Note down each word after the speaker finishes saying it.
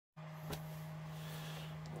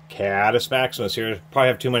Catus Maximus here. Probably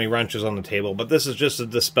have too many wrenches on the table, but this is just to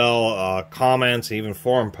dispel comments and even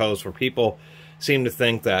forum posts where people seem to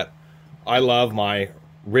think that I love my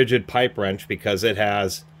Ridgid pipe wrench because it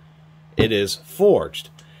is forged.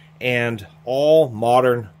 And all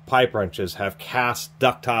modern pipe wrenches have cast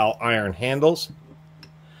ductile iron handles.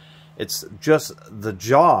 It's just the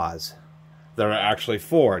jaws that are actually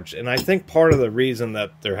forged. And I think part of the reason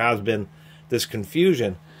that there has been this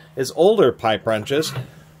confusion is older pipe wrenches,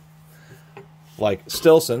 like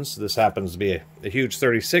Stillson's, this happens to be a huge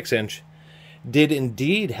 36-inch, did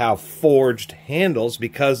indeed have forged handles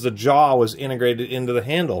because the jaw was integrated into the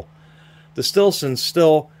handle. The Stillson's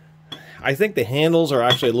still, I think the handles are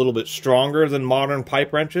actually a little bit stronger than modern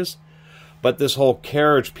pipe wrenches, but this whole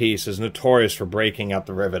carriage piece is notorious for breaking out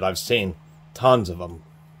the rivet. I've seen tons of them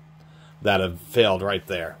that have failed right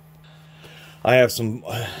there. I have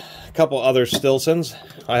a couple other Stillsons.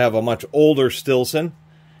 I have a much older Stillson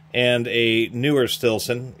and a newer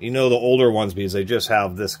Stillson. You know the older ones because they just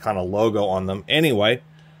have this kind of logo on them. Anyway,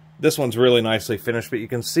 this one's really nicely finished, but you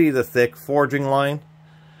can see the thick forging line.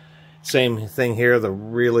 Same thing here, the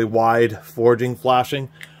really wide forging flashing.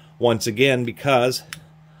 Once again, because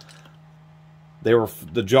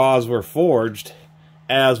the jaws were forged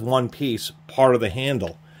as one piece, part of the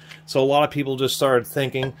handle. So a lot of people just started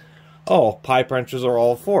thinking, oh, pipe wrenches are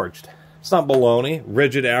all forged. It's not baloney.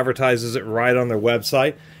 Ridgid advertises it right on their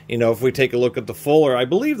website. You know, if we take a look at the Fuller, I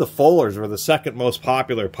believe the Fullers were the second most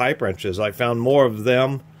popular pipe wrenches. I found more of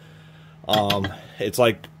them. It's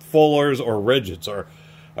like Fullers or Ridgids or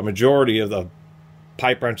a majority of the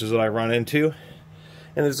pipe wrenches that I run into.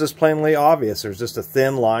 And it's just plainly obvious. There's just a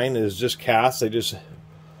thin line. It is just cast. They just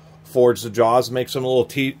forge the jaws, makes them a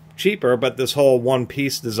little cheaper, but this whole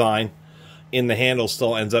one-piece design in the handle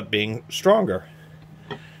still ends up being stronger.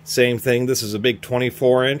 Same thing, this is a big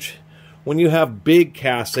 24-inch. When you have big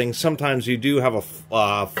castings, sometimes you do have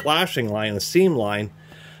a flashing line, a seam line,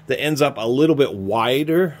 that ends up a little bit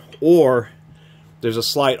wider, or there's a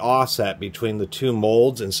slight offset between the two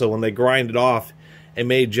molds, and so when they grind it off, it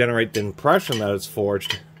may generate the impression that it's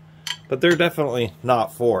forged, but they're definitely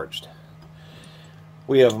not forged.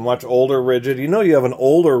 We have a much older Ridgid. You know you have an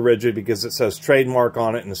older Ridgid because it says trademark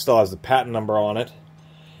on it and it still has the patent number on it.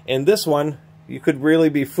 And this one, you could really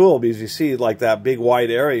be fooled because you see like that big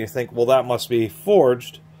wide area. You think, well, that must be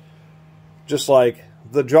forged, just like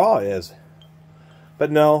the jaw is.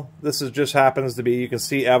 But no, this just happens to be, you can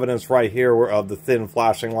see evidence right here of the thin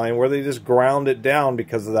flashing line where they just ground it down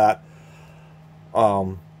because of that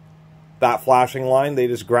that flashing line. They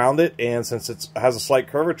just ground it, and since it has a slight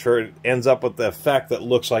curvature, it ends up with the effect that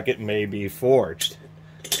looks like it may be forged.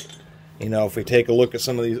 You know, if we take a look at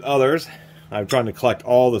some of these others, I'm trying to collect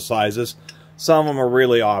all the sizes. Some of them are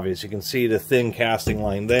really obvious. You can see the thin casting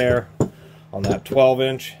line there on that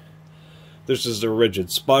 12-inch. This is the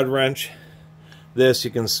Ridgid spud wrench. This,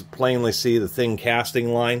 you can plainly see the thin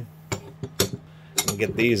casting line. I'll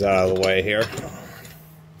get these out of the way here.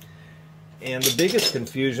 And the biggest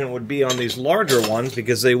confusion would be on these larger ones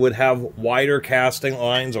because they would have wider casting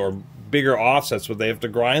lines or bigger offsets where they have to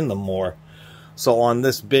grind them more. So on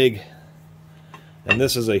this big, and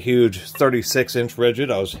this is a huge 36-inch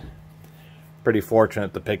Ridgid. I was pretty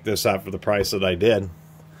fortunate to pick this up for the price that I did.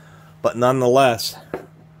 But nonetheless,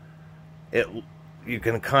 you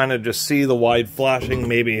can kind of just see the wide flashing.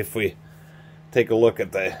 Maybe if we take a look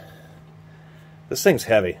at this thing's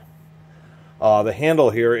heavy. The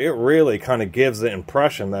handle here, it really kind of gives the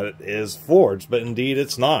impression that it is forged, but indeed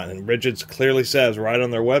it's not. And Ridgid clearly says right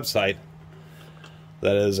on their website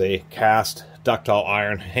that it is a cast ductile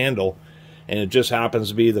iron handle, and it just happens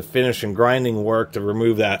to be the finish and grinding work to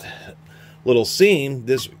remove that little seam.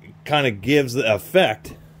 This kind of gives the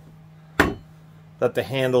effect that the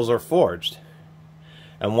handles are forged.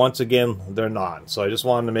 And once again, they're not. So I just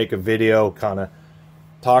wanted to make a video kind of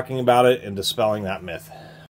talking about it and dispelling that myth.